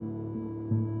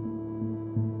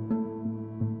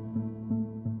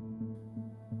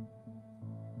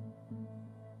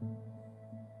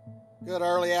Good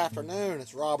early afternoon.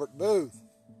 It's Robert Booth,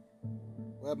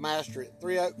 webmaster at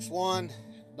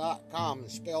 3oaks1.com.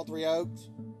 Spell 3 Oaks,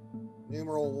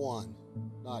 numeral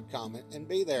 1.com. And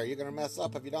be there. You're going to mess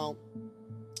up if you don't.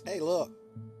 Hey, look.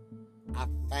 I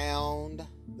found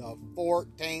the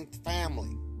 14th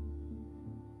family.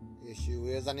 Issue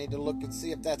is I need to look and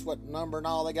see if that's what number and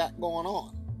all they got going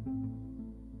on.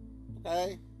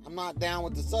 Okay? I'm not down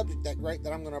with the subject that great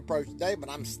that I'm going to approach today, but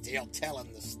I'm still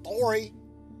telling the story.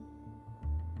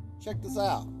 Check this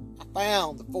out. I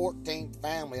found the 14th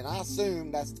family, and I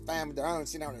assume that's the family they're on.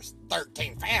 See, now there's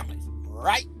 13 families,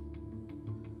 right?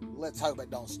 Let's hope it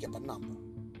don't skip a number,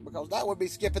 because that would be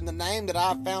skipping the name that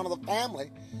I found of the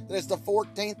family that is the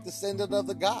 14th descendant of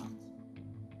the gods.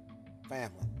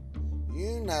 Family.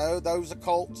 You know, those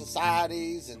occult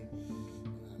societies and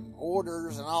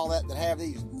orders and all that have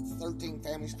these 13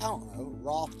 families. I don't know,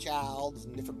 Rothschilds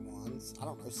and different ones. I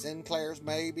don't know, Sinclairs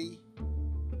maybe.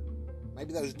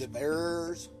 Maybe those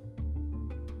DeVers.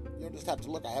 You'll just have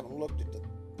to look. I haven't looked at the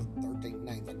 13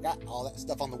 names. I've got all that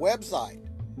stuff on the website.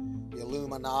 The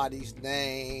Illuminati's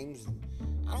names.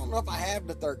 I don't know if I have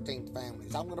the 13th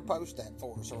families. I'm going to post that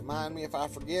for us. So remind me if I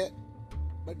forget.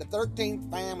 But the 13th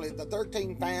family, the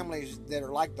 13 families that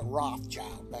are like the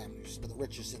Rothschild families, the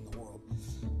richest in the world,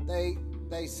 they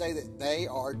say that they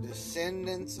are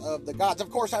descendants of the gods.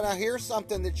 Of course, now here's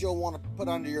something that you'll want to put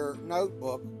under your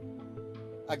notebook.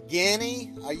 A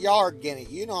guinea, a yard guinea.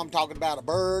 You know I'm talking about, a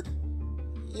bird.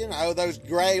 You know, those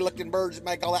gray-looking birds that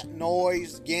make all that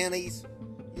noise, guineas.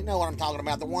 You know what I'm talking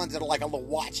about, the ones that are like a little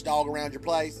watchdog around your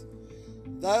place.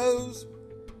 Those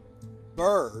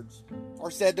birds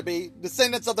are said to be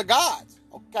descendants of the gods.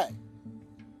 Okay.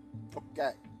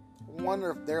 I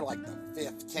wonder if they're like the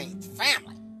 15th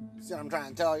family. See what I'm trying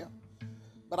to tell you?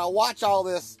 But I watch all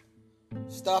this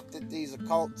stuff that these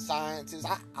occult sciences.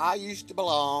 I used to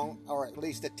belong, or at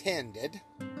least attended,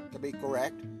 to be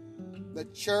correct, the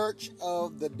Church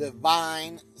of the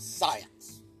Divine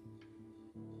Science.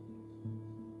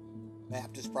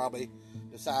 Baptists probably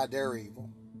decide they're evil.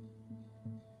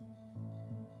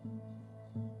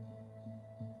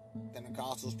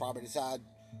 Pentecostals probably decide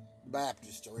the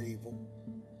Baptists are evil.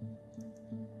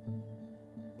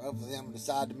 Both of them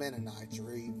decide the Mennonites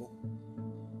are evil.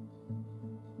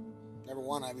 Every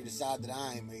one of you decide that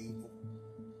I am evil.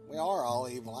 We are all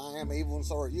evil. I am evil, and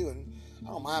so are you. And I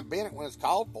don't mind being it when it's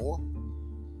called for.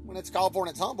 When it's called for and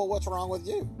it's humble, what's wrong with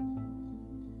you?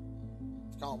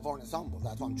 It's called for and it's humble.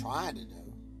 That's what I'm trying to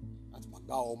do. That's my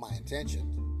goal, my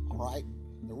intention. All right?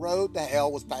 The road to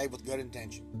hell was paved with good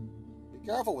intention. Be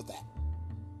careful with that.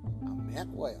 I meant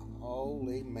well.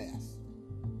 Holy mess.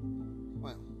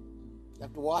 Well, you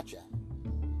have to watch out.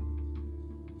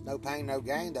 No pain, no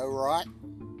gain, though, right?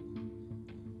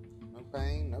 No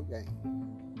pain, no gain.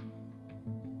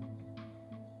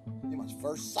 You must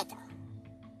first suffer.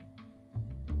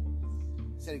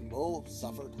 Sitting Bull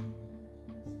suffered.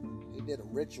 He did a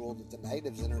ritual that the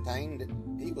natives entertained.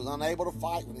 He was unable to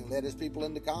fight when he led his people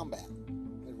into combat.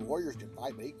 His warriors could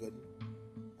fight, but he couldn't.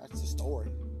 That's the story.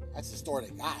 That's the story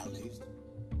they got, at least.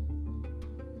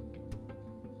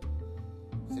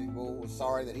 Sitting Bull was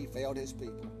sorry that he failed his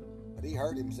people, but he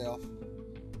hurt himself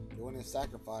doing his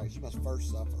sacrifice. You must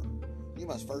first suffer. You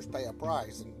must first pay a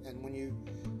price. And when you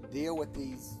deal with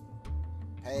these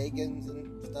pagans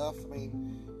and stuff, I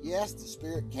mean, yes, the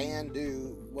Spirit can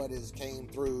do what came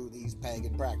through these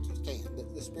pagan practices.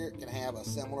 The Spirit can have a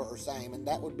similar or same, and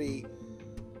that would be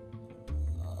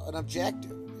an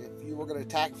objective. If you were going to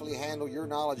tactfully handle your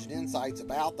knowledge and insights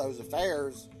about those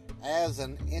affairs as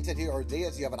an entity or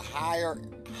deity of a higher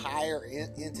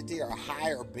entity or a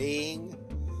higher being,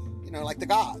 you know, like the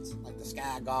gods, like the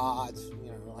sky gods, you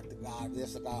know, like the god of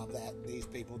this, the god of that, these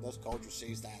people, this culture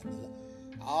sees that,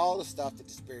 all the stuff that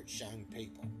the Spirit's shown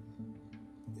people.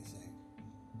 You see,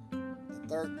 the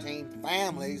 13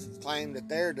 families claim that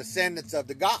they're descendants of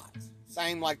the gods,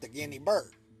 same like the guinea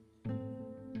bird.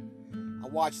 I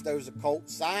watched those occult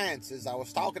sciences. I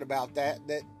was talking about that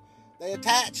they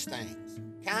attach things,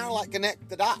 kind of like connect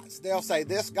the dots. They'll say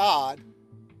this god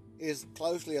is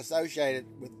closely associated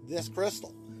with this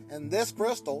crystal, and this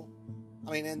crystal,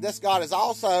 and this god is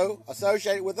also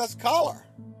associated with this color.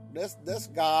 This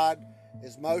god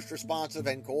is most responsive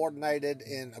and coordinated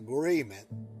in agreement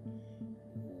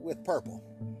with purple.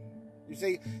 You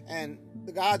see, and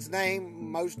the god's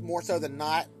name, more so than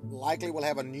not, likely will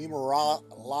have a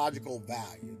numerological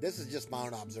value. This is just my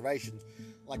own observations.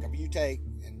 Like if you take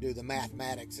and do the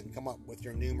mathematics and come up with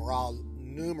your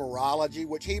numerology,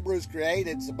 which Hebrews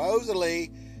created,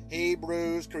 supposedly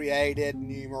Hebrews created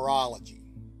numerology.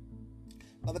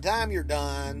 By the time you're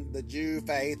done, the Jew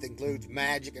faith includes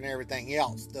magic and everything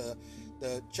else. The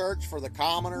the church for the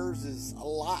commoners is a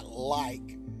lot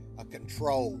like a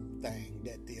control thing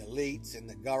that the elites and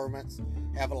the governments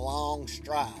have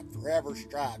forever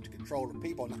strived to control the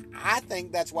people. And I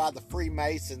think that's why the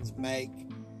Freemasons make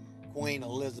Queen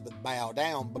Elizabeth bow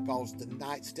down, because the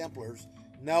Knights Templars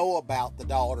know about the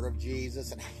daughter of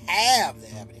Jesus and have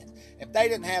the evidence. If they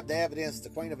didn't have the evidence, the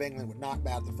Queen of England would not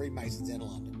bow to the Freemasons in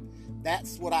London.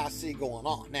 That's what I see going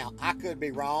on. Now, I could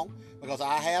be wrong, because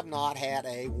I have not had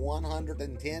a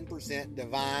 110%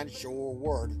 divine sure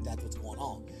word that that's what's going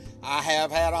on. I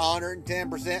have had a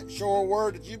 110% sure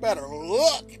word that you better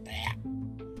look at that.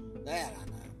 That I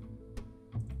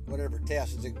know. Whatever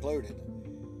test is included.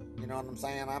 You know what I'm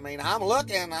saying? I mean, I'm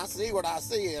looking, I see what I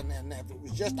see, and if it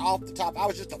was just off the top, I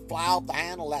was just a fly off the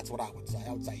handle, that's what I would say.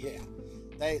 I would say, yeah,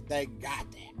 they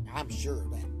got that. I'm sure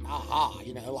of that. Aha,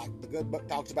 like the good book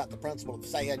talks about the principle of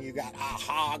saying you got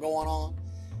aha going on.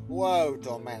 Whoa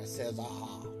to a man that says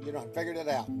aha. You done figured it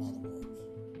out, in other words.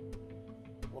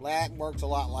 Well, that works a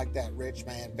lot like that rich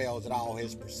man fails at all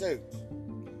his pursuits.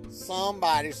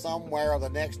 Somebody somewhere on the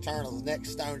next turn of the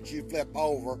next stone that you flip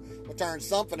over will turn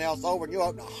something else over, and you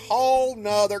open a whole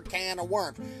nother can of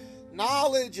worms.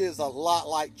 Knowledge is a lot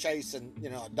like chasing,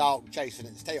 a dog chasing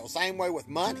its tail. Same way with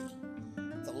money.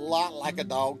 It's a lot like a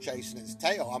dog chasing its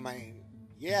tail. I mean,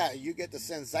 yeah, you get the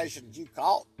sensation that you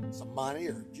caught some money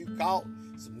or you caught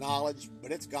some knowledge,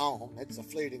 but it's gone. It's a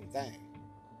fleeting thing.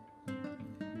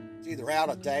 It's either out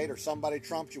of date or somebody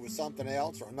trumped you with something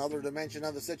else or another dimension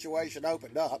of the situation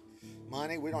opened up.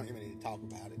 Money, we don't even need to talk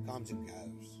about it. It comes and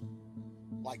goes.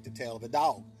 Like the tail of a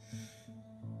dog.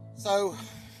 So,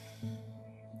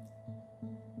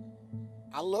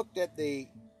 I looked at the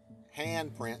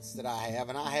handprints that I have,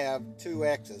 and I have 2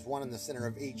 X's, one in the center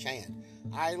of each hand.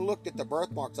 I looked at the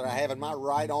birthmarks that I have, and my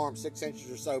right arm, 6 inches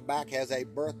or so back, has a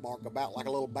birthmark about like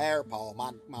a little bear paw.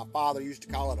 My father used to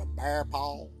call it a bear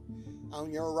paw on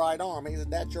your right arm. He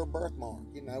said, that's your birthmark,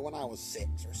 when I was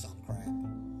 6 or some crap.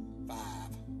 5.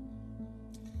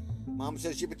 Mom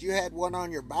says, yeah, but you had one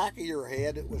on your back of your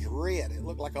head. It was red. It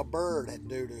looked like a bird had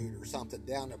doo-dooed or something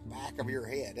down the back of your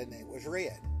head, and it was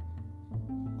red.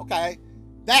 Okay,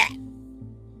 that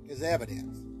is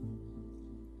evidence.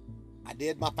 I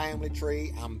did my family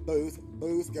tree. I'm Booth.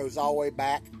 Booth goes all the way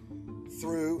back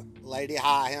through Lady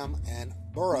Higham and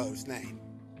Burroughs' name.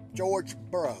 George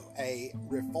Burrough, a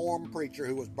Reformed preacher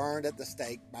who was burned at the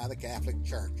stake by the Catholic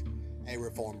Church. A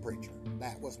Reformed preacher.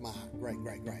 That was my great,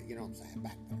 you know what I'm saying,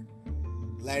 back there.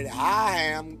 Lady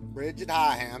Higham, Bridget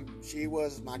Higham, she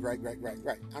was my great.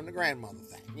 I'm the grandmother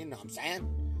thing, you know what I'm saying?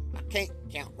 I can't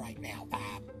count right now,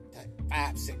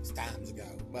 6 times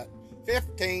ago, but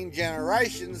 15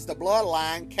 generations the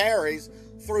bloodline carries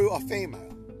through a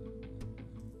female.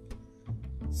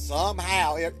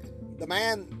 Somehow, the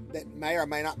man that may or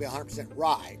may not be 100%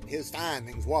 right, his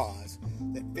findings was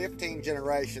that 15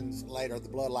 generations later the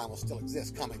bloodline will still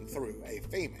exist coming through a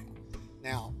female.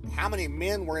 Now, how many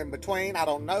men were in between, I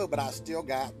don't know, but I still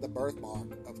got the birthmark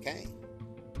of Cain.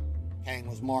 Cain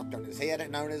was marked on his head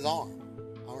and on his arm,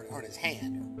 on his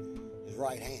hand, or his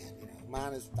right hand.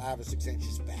 Mine is 5 or 6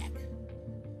 inches back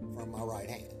from my right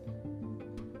hand.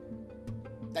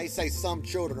 They say some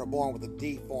children are born with a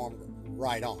deformed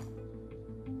right arm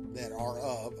that are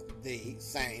of the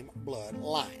same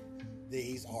bloodline.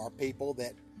 These are people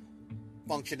that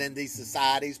function in these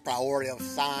societies, priority of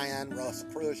Zion,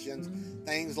 Rosicrucians,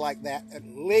 things like that. At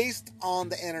least on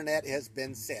the internet has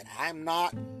been said. I'm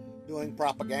not doing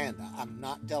propaganda. I'm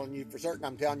not telling you for certain.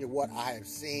 I'm telling you what I have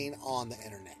seen on the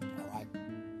internet. All right.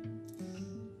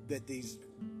 That these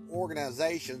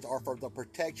organizations are for the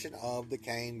protection of the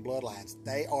Cain bloodlines.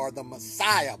 They are the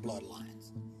Messiah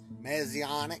bloodlines,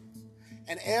 Messianic,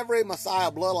 and every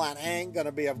Messiah bloodline ain't going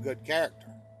to be of good character.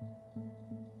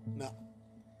 No.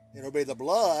 It'll be the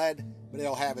blood, but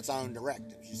it'll have its own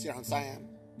directives. You see what I'm saying?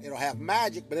 It'll have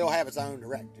magic, but it'll have its own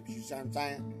directives. You see what I'm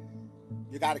saying?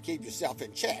 You got to keep yourself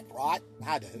in check, right?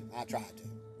 I do. I try to.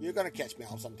 You're going to catch me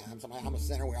off sometimes. I'm a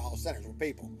sinner. We're all sinners. We're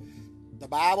people. The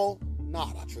Bible,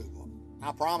 not a true book.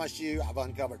 I promise you, I've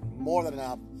uncovered more than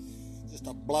enough just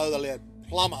to blow the lid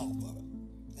plumb off of it.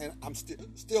 And I'm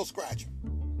still scratching.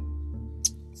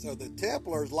 So the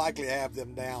Templars likely have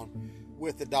them down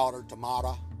with the daughter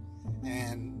Tamara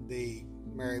and the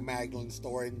Mary Magdalene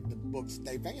story and the books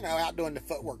they've been, out doing the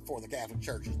footwork for the Catholic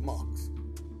Church's monks,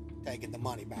 taking the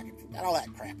money back and forth. All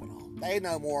that crap went on. They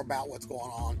know more about what's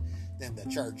going on than the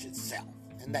church itself.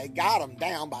 And they got them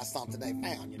down by something they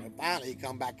found. Finally you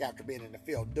come back after being in the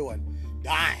field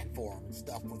dying for them and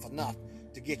stuff with enough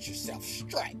to get yourself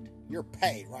straight. You're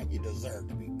paid, right? You deserve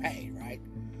to be paid, right?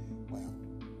 Well,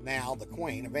 now the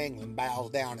Queen of England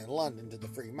bows down in London to the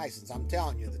Freemasons. I'm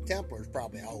telling you, the Templars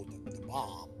probably hold the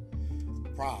bomb.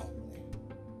 Probably.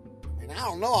 I mean, I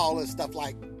don't know all this stuff.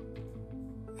 Like,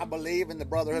 I believe in the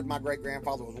Brotherhood. My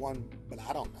great-grandfather was one, but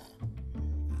I don't know.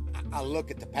 I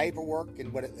look at the paperwork,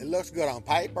 and what it looks good on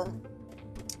paper,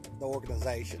 the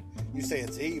organization. You say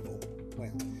it's evil.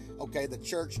 Well, okay, the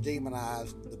church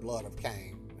demonized the blood of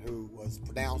Cain, who was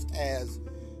pronounced as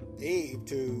Eve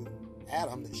to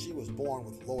Adam, that she was born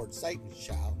with Lord Satan's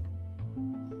child.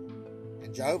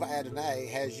 And Jehovah Adonai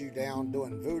has you down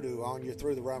doing voodoo on you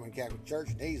through the Roman Catholic Church,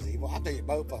 and he's evil. I'll tell you,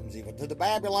 both of them's evil. To the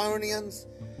Babylonians,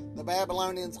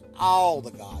 all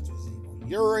the gods was evil.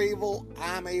 You're evil,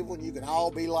 I'm evil, and you can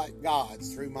all be like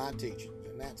gods through my teachings.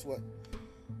 And that's what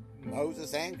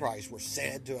Moses and Christ were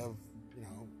said to have,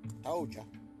 told you.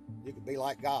 You could be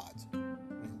like gods.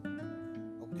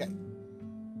 Okay.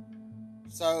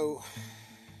 So,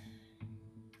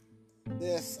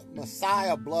 this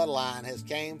Messiah bloodline has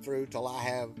came through till I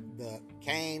have the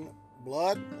Cain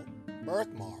blood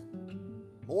birthmark.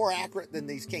 More accurate than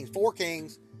these kings. 4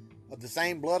 kings of the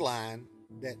same bloodline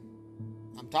that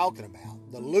I'm talking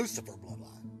about. The Lucifer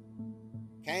bloodline.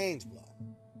 Cain's blood.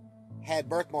 Had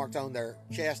birthmarks on their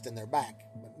chest and their back.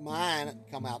 But mine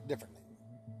come out differently.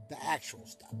 The actual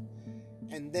stuff.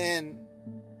 And then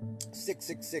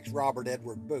 666 Robert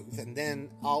Edward Booth, and then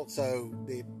also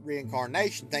the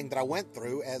reincarnation thing that I went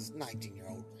through as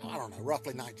 19-year-old. I don't know,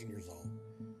 roughly 19 years old.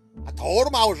 I told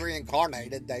them I was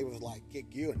reincarnated. They was like, kick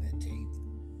you in the teeth.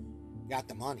 Got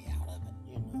the money out of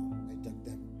it, They took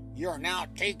them. You're now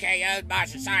TKO'd by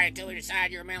society until we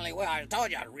decide you're mentally well. I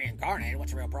told you I was reincarnated.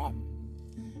 What's the real problem?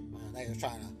 They was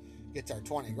trying to get their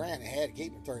 20 grand. They had to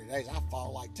keep me 30 days. I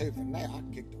fought like tooth and nail.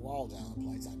 I kicked the walls out of the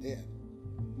place. I did.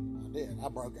 I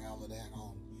broke out of the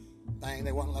daggone thing.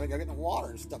 They wouldn't let me go get the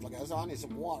water and stuff like that. So I need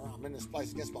some water. I'm in this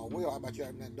place against my will. How about you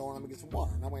open that door and let me get some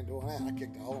water? And I went doing that. I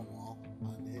kicked the hole in the wall.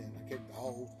 I did. I kicked the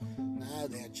hole. Now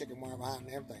they had chicken wire behind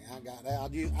and everything. I got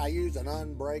out. I used an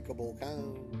unbreakable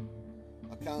comb.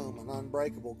 An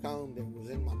unbreakable comb that was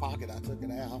in my pocket. I took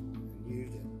it out and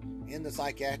used it in the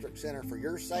psychiatric center for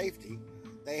your safety.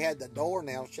 They had the door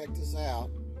nails. Check this out.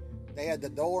 They had the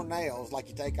door nails like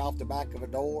you take off the back of a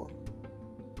door,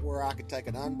 where I could take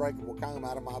an unbreakable comb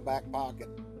out of my back pocket.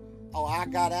 Oh, I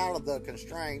got out of the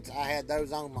constraints. I had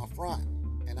those on my front,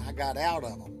 and I got out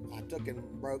of them. I took and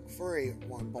broke free at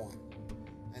one point.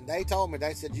 And they told me,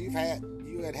 they said, you had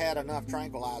enough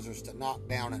tranquilizers to knock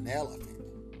down an elephant.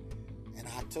 And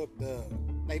I took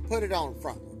they put it on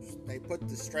frontwards. They put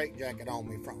the straitjacket on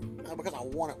me front. Not because I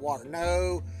wanted water.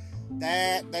 No,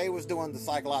 that they was doing the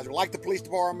psychological. Like the police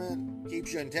department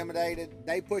keeps you intimidated.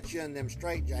 They put you in them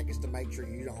straitjackets to make sure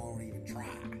you don't even try.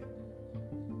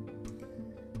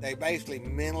 They basically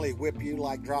mentally whip you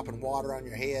like dropping water on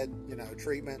your head,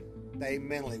 treatment. They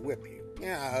mentally whip you.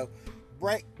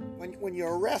 Break when you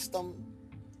arrest them,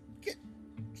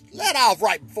 let off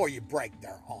right before you break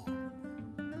their arm.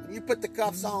 When you put the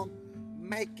cuffs on,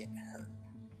 make it hurt.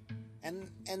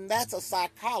 And that's a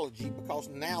psychology, because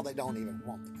now they don't even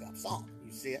want the cuffs on.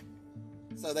 You see it?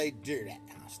 So they do that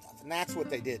kind of stuff. And that's what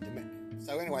they did to me.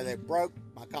 So anyway, they broke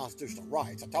my constitutional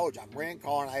rights. I told you I'm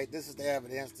reincarnated. This is the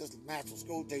evidence. This national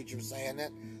school teacher is saying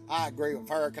it. I agree with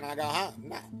her. Can I go home?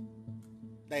 No.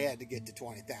 They had to get to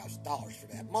 $20,000 for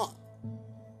that month.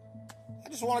 I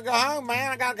just want to go home,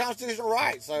 man. I got a constitutional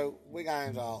right. So we got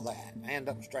into all that. I ended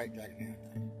up straitjacking and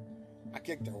everything. I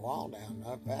kicked their wall down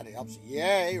enough. That helps.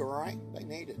 Yay, right? They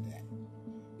needed that.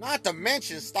 Not to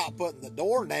mention, stop putting the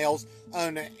door nails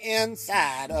on the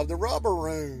inside of the rubber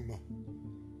room.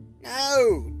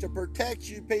 No, to protect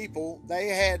you people, they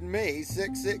had me,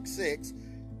 666,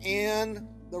 in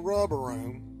the rubber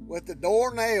room with the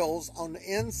door nails on the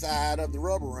inside of the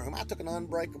rubber room. I took an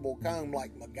unbreakable comb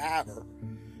like MacGyver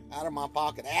out of my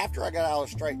pocket after I got out of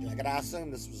the straitjacket. I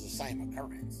assumed this was the same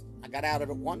occurrence. I got out of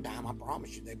it one time, I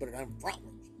promise you. They put it on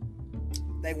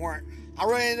frontwards. They weren't, I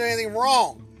really didn't do anything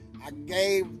wrong. I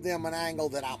gave them an angle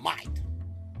that I might.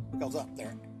 Because up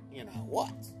there,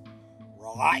 what?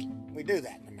 Right? We do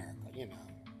that in America,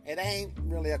 It ain't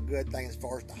really a good thing as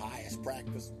far as the highest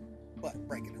practice, but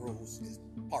breaking the rules is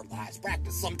part of the highest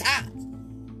practice sometimes.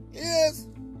 It is.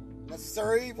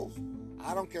 Necessary evils.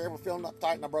 I don't care if we're feeling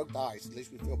uptight and I broke the ice. At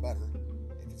least we feel better.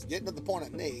 If it's getting to the point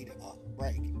of need,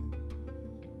 break it.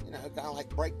 Kind of like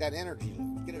break that energy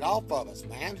loose. Get it off of us,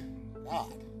 man.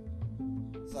 God.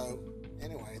 So,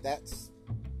 anyway, that's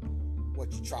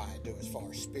what you try to do as far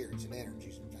as spirits and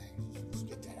energies and things. Let's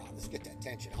get that out. Let's get that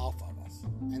tension off of us.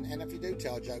 And if you do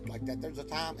tell a joke like that, there's a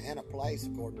time and a place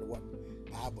according to what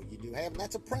Bible you do have, and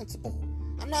that's a principle.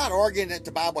 I'm not arguing that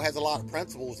the Bible has a lot of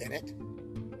principles in it.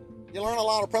 You learn a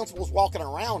lot of principles walking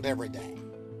around every day.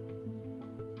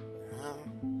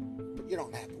 But you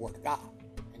don't have the Word of God.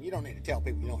 And you don't need to tell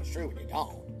people you know it's true when you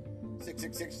don't.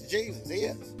 666 Jesus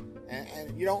is.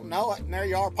 And you don't know it, and there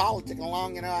you are politicking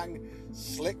along, I can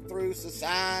slick through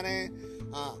society.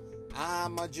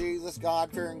 I'm a Jesus,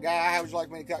 God-fearing guy. How would you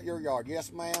like me to cut your yard?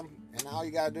 Yes, ma'am. And all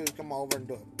you got to do is come over and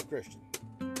do it. Christian.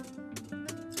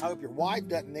 I hope your wife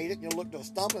doesn't need it, and you'll look to a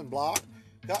stumbling block,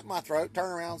 cut my throat, turn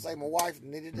around and say my wife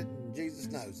needed it, and Jesus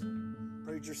knows it.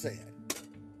 Preacher said.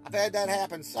 I've had that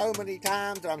happen so many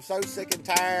times that I'm so sick and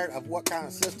tired of what kind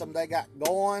of system they got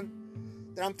going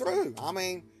that I'm through. I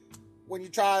mean, when you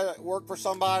try to work for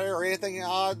somebody or anything,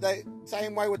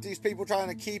 same way with these people trying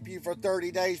to keep you for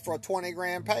 30 days for a 20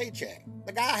 grand paycheck.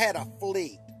 The guy had a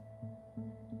fleet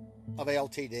of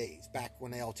LTDs back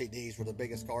when the LTDs were the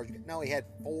biggest cars. No, he had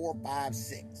 4, 5,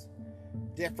 6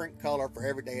 different color for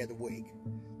every day of the week.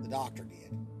 The doctor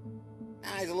did.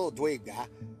 Now he's a little dweeb guy.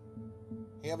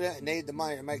 He evidently needed the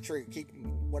money to make sure he could keep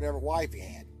whatever wife he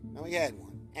had. No, he had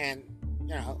one. And,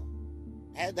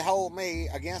 had to hold me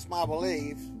against my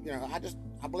beliefs.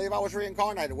 I believe I was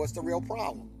reincarnated. What's the real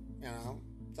problem?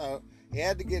 So he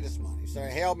had to get his money. So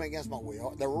he held me against my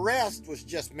will. The rest was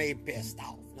just me pissed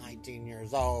off. 19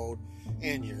 years old,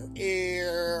 in your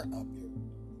ear, up your,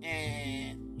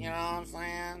 and you know what I'm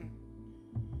saying?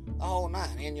 The whole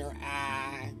nine, in your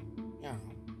eye,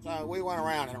 So we went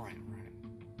around and around, right?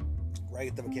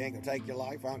 Wraith of a king will take your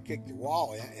life. I'll kick your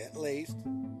wall in, at least.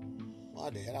 Well, I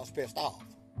did. I was pissed off.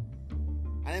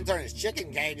 I didn't turn his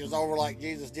chicken cages over like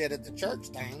Jesus did at the church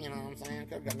thing, you know what I'm saying?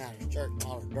 Could have gotten out of his church and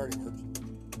all his dirty words.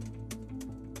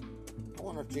 I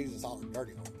wonder if Jesus hollered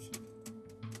dirty words.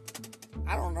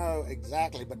 I don't know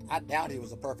exactly, but I doubt he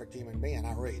was a perfect human being.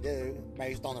 I really do,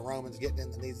 based on the Romans getting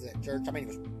in the knees of that church. I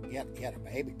mean, he had a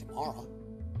baby tomorrow.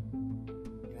 You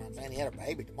know what I'm saying? He had a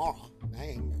baby tomorrow.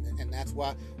 And that's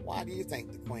why do you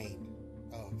think the Queen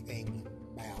of England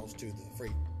bows to the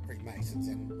Freemasons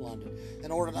in London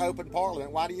in order to open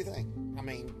Parliament? Why do you think? I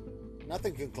mean,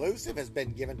 nothing conclusive has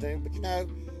been given to him, but I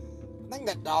think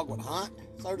that dog would hunt,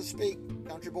 so to speak,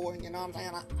 country boy, you know what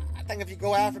I'm saying? I think if you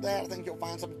go after that, I think you'll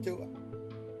find something to it.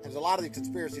 There's a lot of these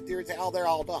conspiracy theories say, they're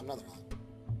all dumb. No, they're not.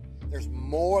 There's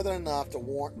more than enough to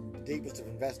warrant the deepest of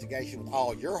investigation with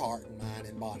all your heart and mind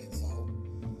and body and soul.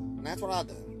 And that's what I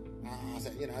do. I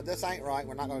said, this ain't right.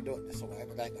 We're not going to do it this way,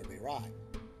 but it ain't going to be right.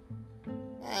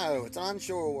 No, it's an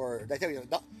unsure word. They tell you,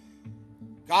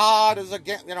 God is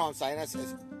against, you know what I'm saying? It's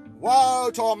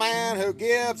woe to a man who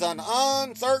gives an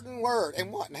uncertain word.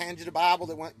 And what? And hand you the Bible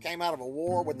that came out of a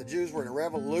war when the Jews were in a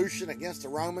revolution against the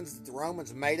Romans. The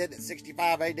Romans made it at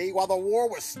 65 AD while the war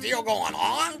was still going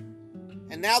on.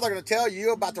 And now they're going to tell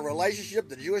you about the relationship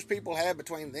the Jewish people had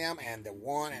between them and the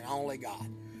one and only God.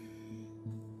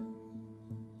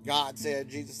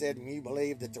 Jesus said, and you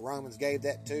believe that the Romans gave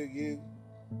that to you?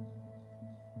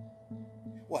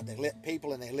 What, they lit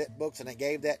people and they lit books and they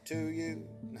gave that to you?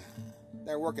 Nah.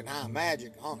 They're working high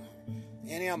magic on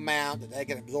any amount that they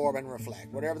can absorb and reflect.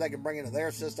 Whatever they can bring into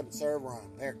their system and serve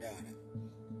Rome, they're doing it.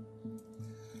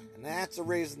 And that's the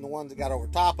reason the ones that got over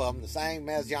top of them, the same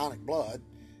Messianic blood,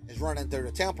 is running through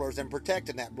the Templars and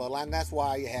protecting that bloodline. That's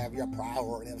why you have your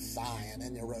Priority of Sion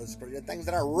and your Rosicrucian, things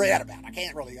that I read about. I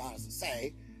can't really honestly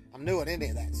say I'm new at any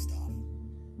of that stuff,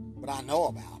 but I know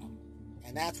about them.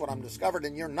 And that's what I'm discovering,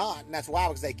 and you're not. And that's why,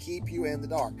 because they keep you in the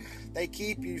dark. They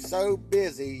keep you so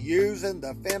busy using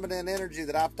the feminine energy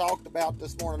that I've talked about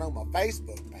this morning on my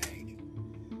Facebook page.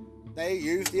 They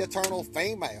use the eternal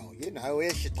female,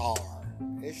 Ishtar,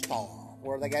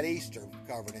 where they got Easter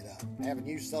covering it up, having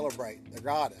you celebrate the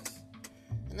goddess.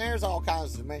 And there's all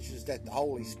kinds of dimensions that the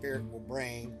Holy Spirit will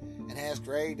bring and has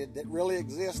created that really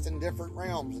exist in different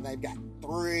realms. And they've got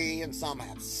 3, and some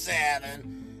have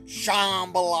 7.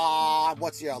 Shambhala,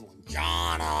 what's the other one?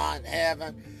 Jhana in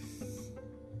heaven.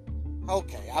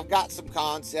 Okay, I've got some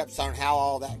concepts on how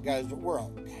all that goes, but we're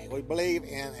okay. We believe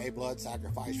in a blood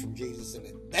sacrifice from Jesus, and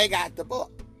they got the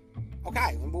book.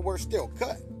 Okay, but we're still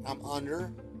cut. I'm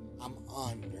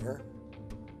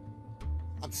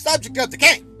subject of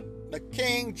the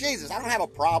King Jesus. I don't have a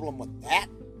problem with that,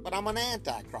 but I'm an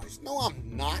antichrist. No,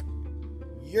 I'm not.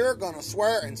 You're going to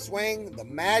swear and swing the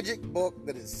magic book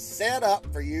that is set up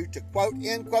for you to, quote,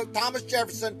 end quote, Thomas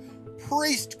Jefferson,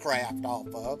 priestcraft off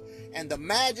of, and the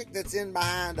magic that's in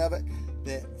behind of it,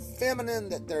 the feminine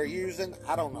that they're using.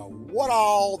 I don't know what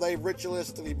all they've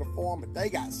ritualistically performed, but they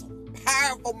got some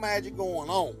powerful magic going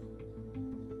on.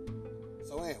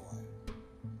 So anyway,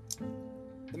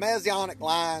 the Messianic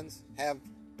lines have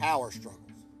power struggles.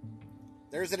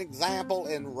 There's an example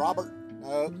in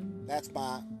that's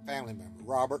my family member,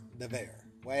 Robert DeVere,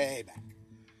 way back.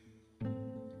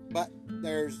 But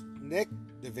there's Nick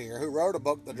DeVere, who wrote a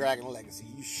book, The Dragon Legacy.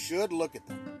 You should look at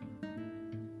them.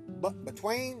 But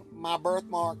between my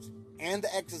birthmarks and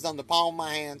the X's on the palm of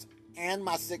my hands and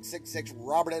my 666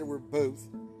 Robert Edward Booth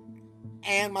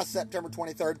and my September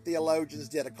 23rd, theologians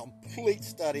did a complete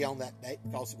study on that date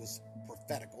because it was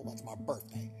prophetical. That's my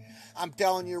birthday. I'm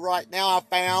telling you right now, I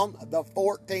found the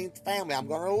 14th family. I'm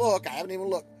going to look. I haven't even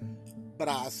looked. But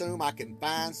I assume I can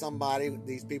find somebody,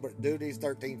 these people that do these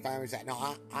 13 families, that,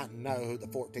 no, I know who the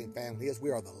 14th family is. We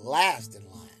are the last in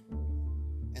line.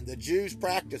 And the Jews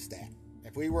practiced that.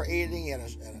 If we were eating at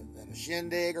a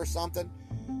shindig or something,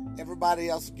 everybody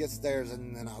else gets theirs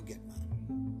and then I'll get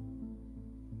mine.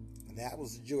 And that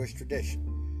was the Jewish tradition.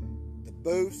 The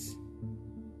Booths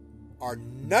are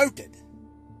noted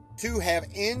to have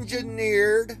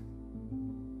engineered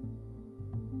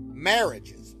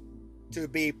marriages to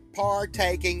be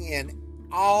partaking in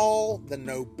all the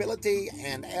nobility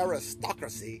and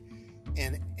aristocracy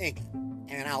in England.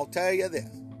 And I'll tell you this,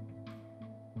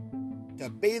 to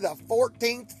be the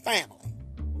 14th family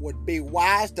would be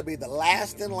wise to be the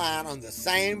last in line on the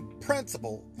same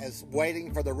principle as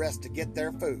waiting for the rest to get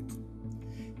their food,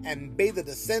 and be the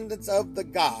descendants of the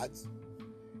gods,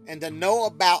 and to know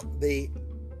about the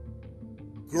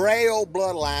Grail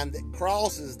bloodline that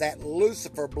crosses that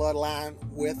Lucifer bloodline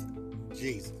with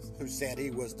Jesus, who said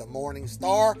he was the morning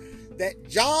star, that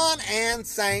John and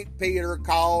St. Peter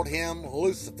called him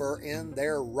Lucifer in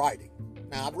their writing.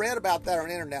 Now, I've read about that on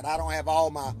the internet. I don't have all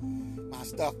my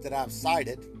stuff that I've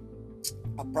cited.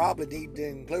 I probably need to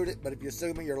include it, but if you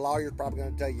sue me, your lawyer's probably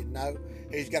going to tell you no.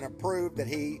 He's going to prove that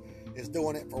he is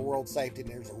doing it for world safety, and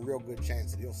there's a real good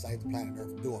chance that he'll save the planet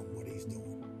Earth doing what he's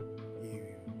doing.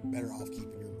 You're better off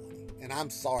keeping your money. And I'm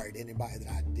sorry to anybody that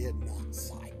I did not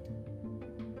cite.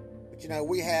 But, you know,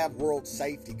 we have world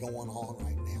safety going on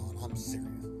right now, and I'm serious.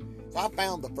 So I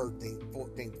found the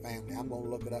 14th family. I'm going to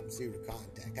look it up and see who to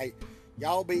contact. Hey,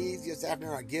 y'all be easy this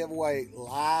afternoon. I give away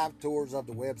live tours of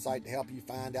the website to help you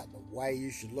find out the way you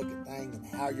should look at things and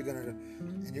how you're going to,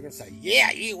 and you're going to say,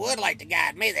 yeah, you would like to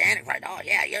guide me, the Antichrist. Oh,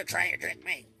 yeah, you're trying to trick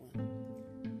me.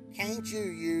 Can't you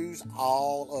use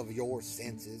all of your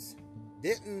senses?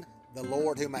 Didn't the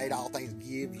Lord who made all things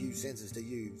give you senses to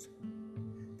use?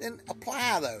 Then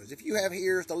apply those. If you have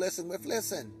ears to listen with,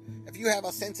 listen. If you have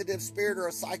a sensitive spirit or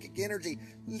a psychic energy,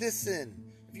 listen.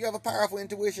 If you have a powerful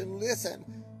intuition, listen.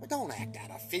 But don't act out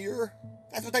of fear.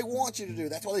 That's what they want you to do.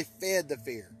 That's why they fed the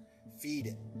fear. Feed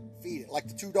it. Feed it. Like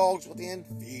the two dogs within,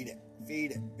 feed it.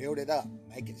 Feed it. Build it up.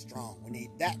 Make it strong. We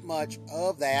need that much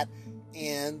of that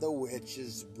in the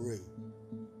witch's brew.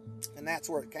 And that's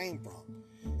where it came from.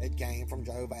 It came from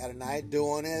Jehovah Adonai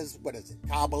doing his,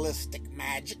 Kabbalistic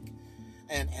magic.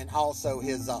 And also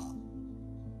his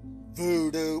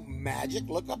voodoo magic.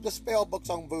 Look up the spell books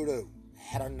on voodoo.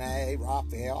 Adonai,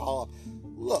 Raphael, all of them.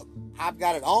 Look, I've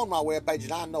got it on my webpage,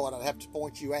 and I know it. I'd have to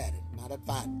point you at it. And I'd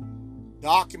find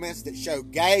documents that show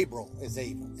Gabriel is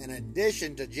evil, in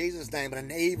addition to Jesus' name and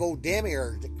an evil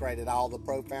demiurge that created all the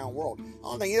profound world. The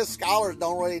only thing is, scholars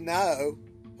don't really know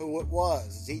who it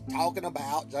was. Is he talking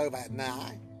about Jehovah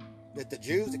Adonai, that the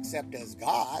Jews accept as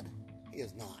God? He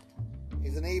is not.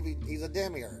 He's a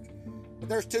demiurge. But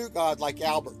there's two gods like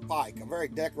Albert Pike, a very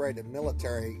decorated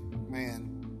military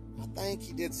man. I think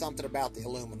he did something about the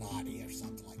Illuminati or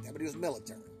something like that, but he was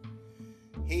military.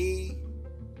 He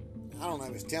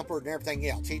was tempered and everything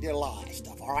else. He did a lot of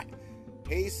stuff, all right?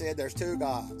 He said there's two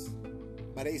gods,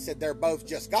 but he said they're both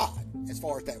just God, as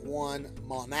far as that one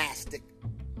monastic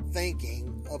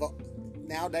thinking of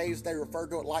nowadays they refer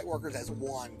to it, light workers, as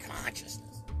one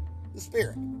consciousness, the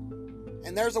spirit.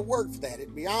 And there's a word for that.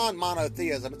 It's beyond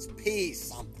monotheism. It's peace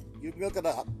something. You can look it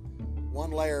up.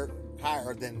 One layer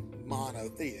higher than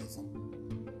monotheism.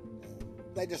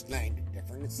 They just named it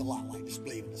different. It's a lot like just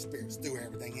believing the spirits do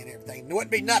everything and everything. There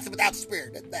wouldn't be nothing without the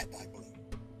spirit. That I believe.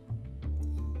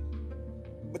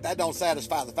 But that don't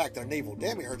satisfy the fact that an evil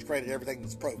demiurge created everything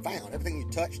that's profound. Everything you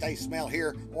touch, taste, smell,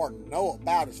 hear, or know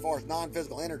about as far as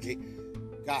non-physical energy,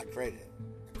 God created it.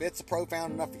 If it's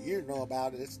profound enough for you to know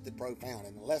about it, it's the profound.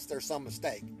 And unless there's some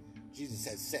mistake, Jesus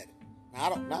has said it. Now, I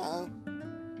don't know,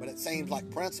 but it seems like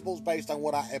principles based on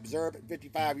what I observed at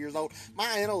 55 years old.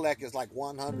 My intellect is like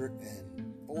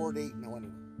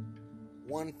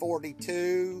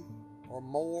 142 or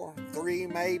more, 3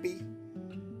 maybe.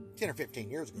 10 or 15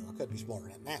 years ago. I could be smarter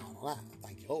than that now. I don't know.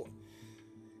 Thank you, Lord.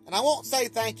 And I won't say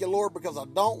thank you, Lord, because I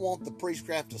don't want the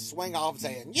priestcraft to swing off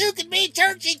saying, you can be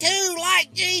churchy too,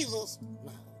 like Jesus.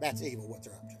 No, that's evil what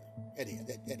they're up to. It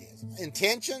is.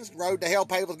 Intentions, road to hell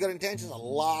paved with good intentions, a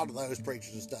lot of those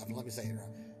preachers and stuff, and let me say it right,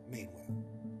 mean well.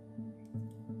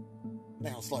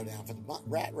 Now slow down for the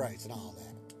rat race and all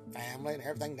that. family and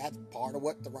everything. That's part of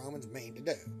what the Romans mean to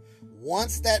do.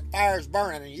 Once that fire's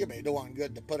burning, you'll be doing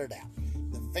good to put it out.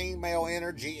 The female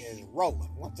energy is rolling.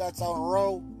 Once that's on a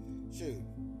roll, shoot,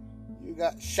 you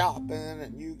got shopping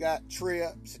and you got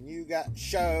trips and you got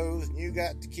shows and you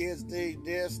got the kids need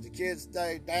this, the kids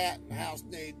need that, and the house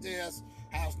need this,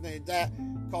 house need that,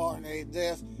 car need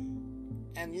this.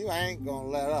 And you ain't going to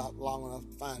let up long enough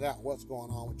to find out what's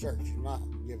going on with church. You're not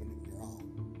giving it your all.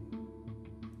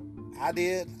 I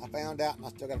did. I found out, and I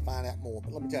still got to find out more.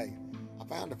 But let me tell you, I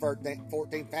found the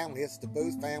 14th family. It's the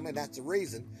Booth family, and that's the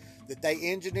reason that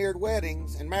they engineered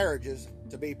weddings and marriages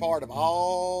to be part of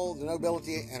all the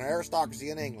nobility and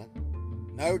aristocracy in England.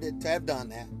 Noted to have done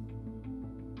that.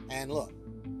 And look,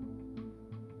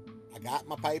 I got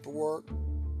my paperwork.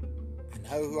 I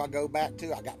know who I go back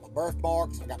to. I got my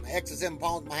birthmarks. I got my X's in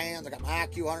palms of my hands. I got my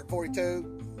IQ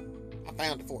 142. I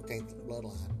found the 14th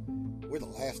bloodline. We're the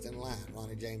last in line.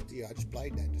 Ronnie James Dio. I just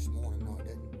played that this morning. No, I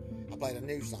didn't. I played a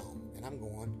new song, and I'm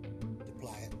going to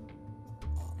play it.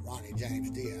 Ronnie James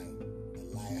Dio, the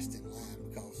last in line,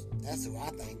 because that's who I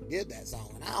think did that song.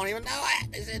 And I don't even know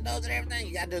it. They said those and everything.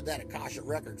 You got to do that Akasha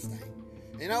Records thing.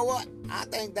 You know what? I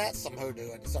think that's some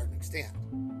hoodoo at a certain extent.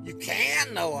 You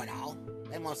can know it all.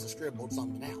 They must have scribbled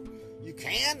something out. You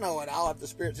can know it all if the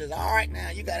spirit says, all right, now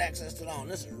you got access to it all.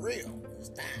 This is real. It's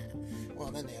time.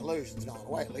 Well, then the illusion's gone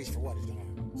away, at least for what it's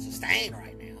going to sustain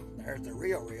right now. There's the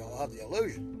real of the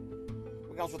illusion.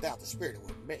 Because without the spirit, it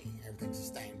wouldn't be. Everything's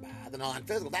sustained by the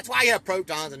non-physical. That's why you have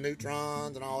protons and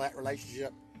neutrons and all that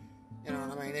relationship. You know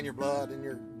what I mean? In your blood, in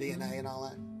your DNA and all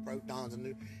that. Protons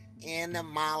and in the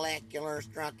molecular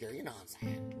structure. You know what I'm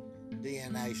saying?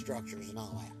 DNA structures and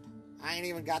all that. I ain't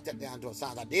even got that down to a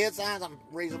science. I did science, I'm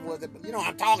reasonable with it, but you know what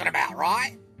I'm talking about,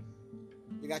 right?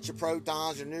 You got your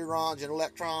protons, your neurons, your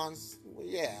electrons. Well,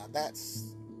 yeah,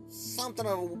 that's something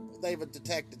of they've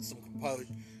detected some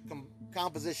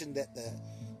composition that the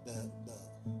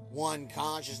one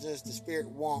consciousness, the spirit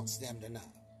wants them to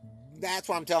know. That's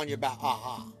what I'm telling you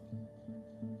about.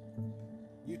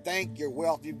 You think your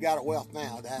wealth, you've got a wealth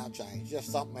now, that'll change.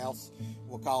 Just something else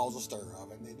will cause a stir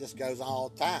of it. And it just goes on all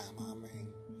the time. I mean,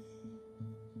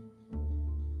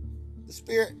 the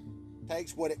spirit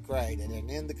takes what it created, and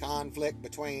in the conflict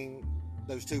between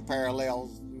those two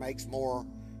parallels makes more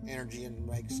energy and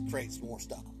creates more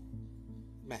stuff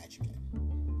magically.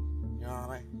 You know what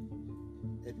I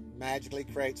mean? It magically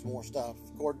creates more stuff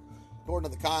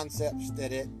according to the concepts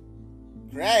that it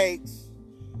creates,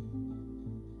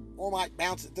 or might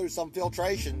bounce it through some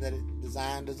filtration that it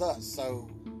designed as us. So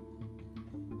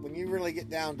when you really get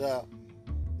down to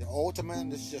the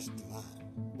ultimate, it's just divine.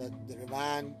 The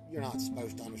divine, you're not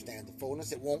supposed to understand the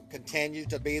fullness. It won't continue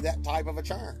to be that type of a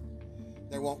churn.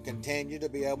 There won't continue to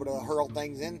be able to hurl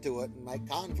things into it and make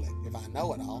conflict if I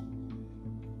know it all.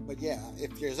 But yeah,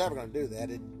 if you're ever going to do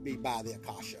that, it'd be by the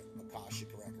Akashic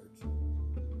Records.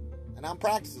 And I'm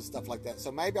practicing stuff like that.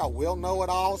 So maybe I will know it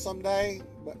all someday.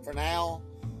 But for now,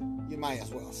 you may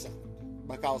as well send it.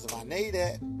 Because if I need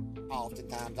it,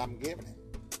 oftentimes I'm giving it.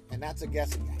 And that's a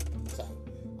guessing game. So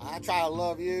I try to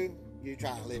love you. You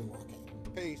try to live where I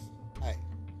can. Peace. Hey,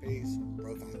 peace.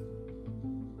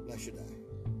 Profound. Bless your day.